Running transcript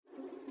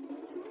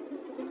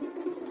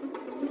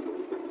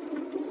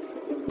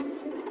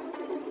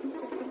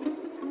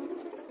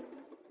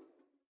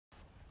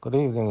Good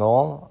evening,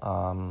 all.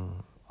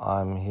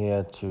 I'm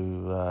here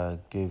to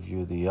give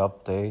you the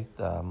update.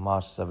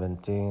 March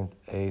 17th,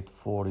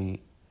 8:40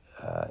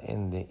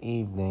 in the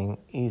evening,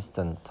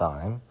 Eastern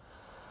Time.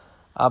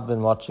 I've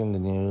been watching the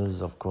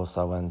news. Of course,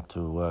 I went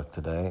to work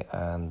today,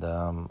 and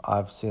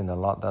I've seen a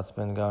lot that's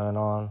been going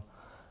on.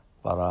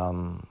 But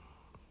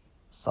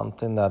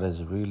something that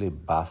is really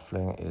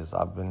baffling is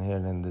I've been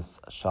hearing this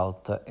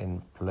shelter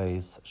in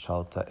place.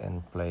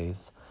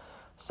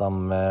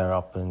 Some mayor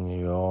up in New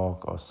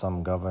York or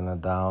some governor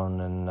down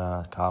in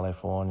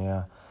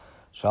California,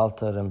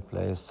 shelter in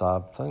place. So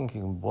I'm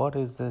thinking, what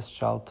is this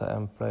shelter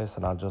in place?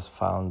 And I just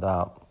found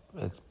out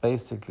it's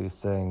basically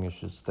saying you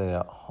should stay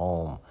at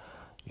home.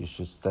 You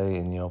should stay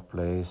in your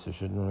place. You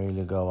shouldn't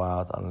really go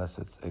out unless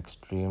it's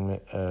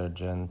extremely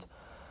urgent.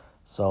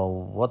 So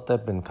what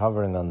they've been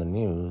covering on the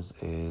news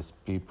is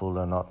people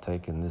are not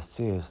taking this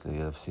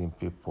seriously. I've seen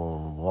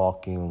people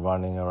walking,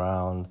 running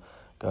around,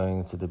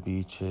 going to the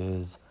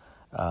beaches,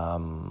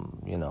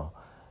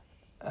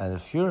 And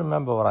if you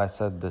remember what I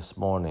said this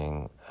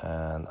morning,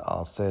 and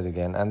I'll say it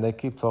again, and they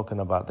keep talking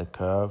about the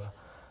curve,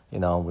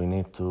 we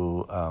need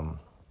to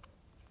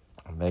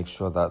make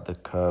sure that the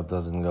curve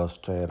doesn't go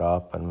straight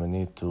up, and we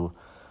need to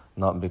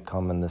not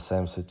become in the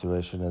same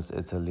situation as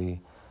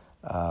Italy.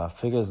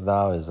 Figures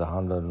now is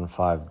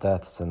 105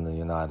 deaths in the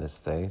United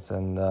States,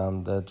 and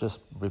they're just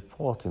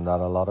reporting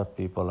that a lot of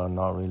people are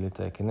not really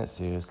taking it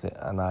seriously,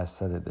 and I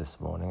said it this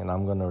morning, and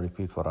I'm going to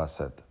repeat what I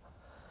said.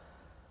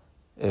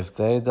 If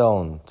they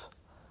don't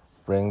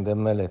bring the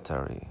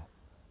military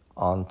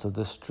onto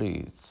the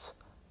streets,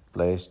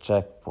 place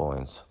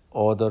checkpoints,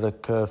 order a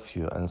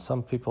curfew, and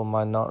some people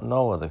might not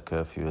know what a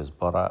curfew is,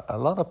 but a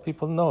lot of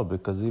people know,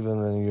 because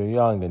even when you're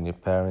young and your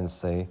parents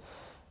say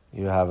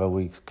you have a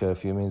week's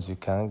curfew, means you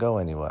can't go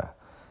anywhere.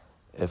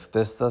 If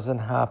this doesn't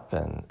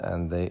happen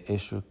and they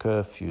issue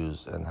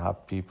curfews and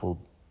have people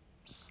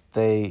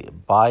stay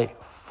by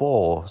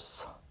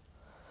force,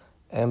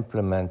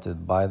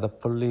 implemented by the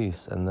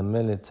police and the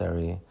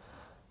military,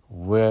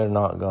 we're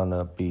not going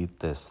to beat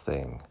this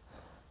thing.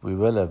 We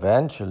will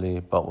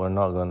eventually, but we're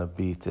not going to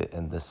beat it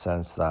in the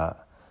sense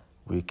that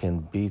we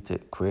can beat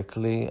it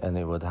quickly and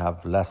it would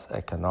have less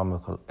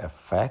economical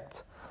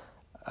effect.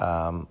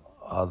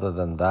 Other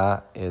than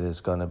that, it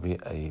is going to be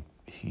a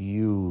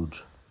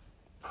huge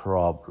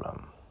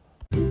problem.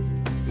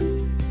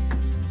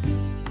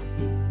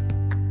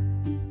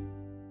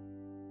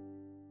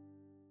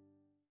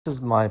 This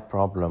is my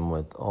problem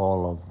with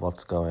all of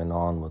what's going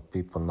on with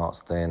people not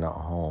staying at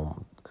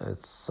home.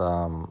 It's,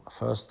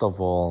 first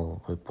of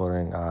all, we're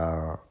putting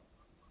our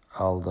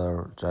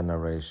elder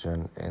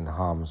generation in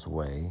harm's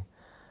way.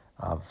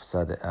 I've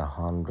said it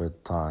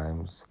 100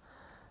 times.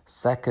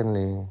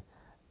 Secondly,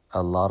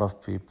 a lot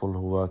of people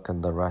who work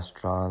in the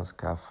restaurants,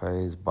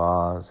 cafes,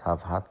 bars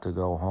have had to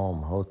go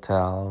home.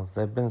 Hotels,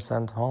 they've been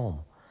sent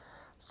home.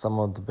 Some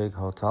of the big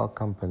hotel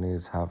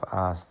companies have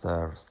asked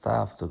their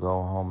staff to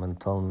go home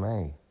until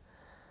May.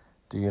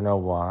 Do you know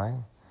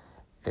why?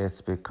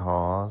 It's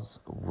because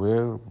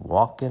we're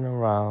walking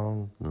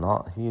around,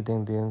 not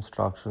heeding the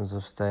instructions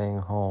of staying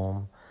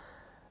home,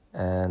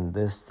 and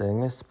this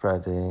thing is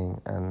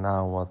spreading, and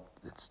now what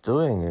it's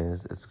doing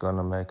is it's going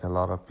to make a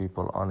lot of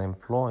people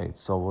unemployed.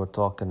 So we're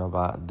talking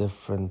about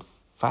different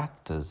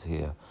factors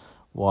here.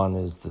 One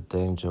is the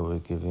danger we're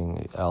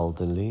giving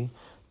elderly.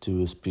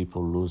 Two is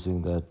people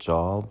losing their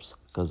jobs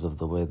because of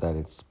the way that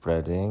it's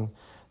spreading.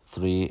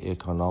 3,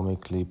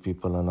 economically,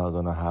 people are not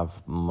going to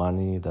have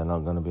money. They're not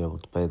going to be able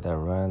to pay their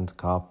rent,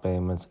 car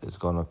payments. It's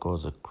going to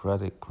cause a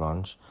credit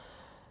crunch.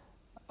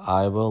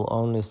 I will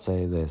only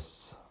say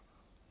this.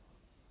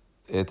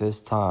 It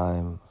is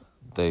time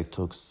they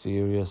took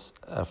serious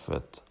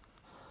effort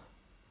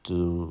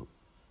to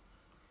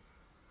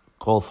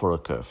call for a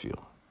curfew.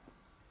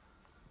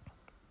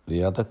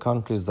 The other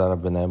countries that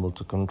have been able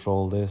to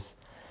control this,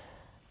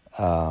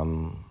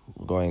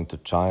 going to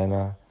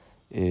China,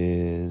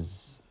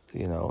 is,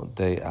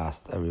 they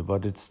asked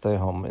everybody to stay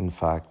home. In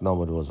fact,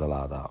 nobody was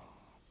allowed out.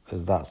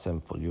 It's that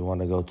simple. You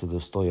want to go to the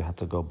store, you have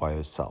to go by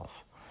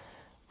yourself.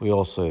 We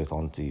all saw it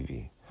on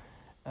TV.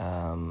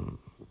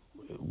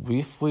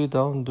 If we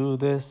don't do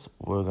this,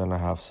 we're going to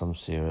have some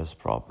serious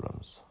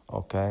problems,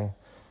 okay?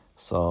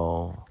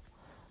 So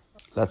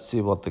let's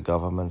see what the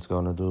government's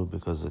going to do,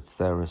 because it's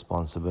their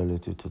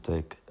responsibility to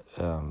take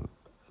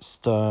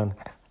stern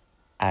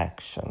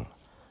action.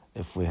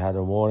 If we had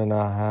a war in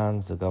our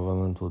hands, the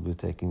government would be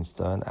taking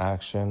stern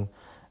action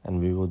and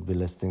we would be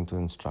listening to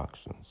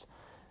instructions.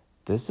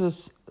 This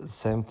is the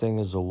same thing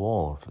as a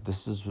war.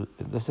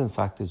 This in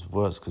fact is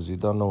worse, because you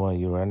don't know where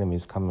your enemy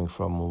is coming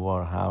from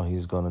or how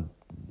he's going to,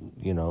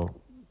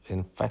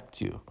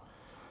 infect you.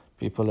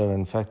 People are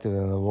infected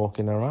and they're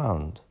walking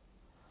around.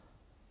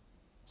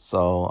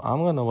 So I'm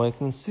going to wait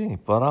and see.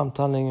 But I'm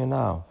telling you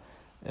now,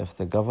 if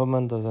the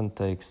government doesn't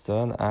take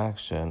stern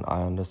action,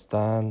 I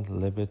understand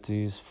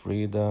liberties,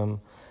 freedom,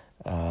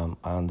 I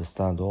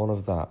understand all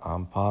of that.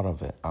 I'm part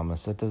of it. I'm a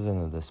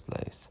citizen of this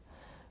place.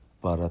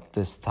 But at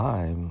this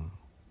time,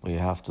 we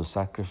have to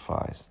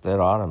sacrifice.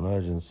 There are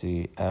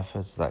emergency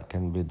efforts that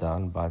can be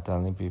done by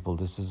telling people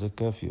this is a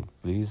curfew.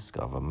 Please,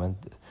 government,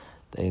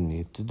 they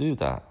need to do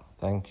that.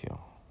 Thank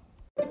you.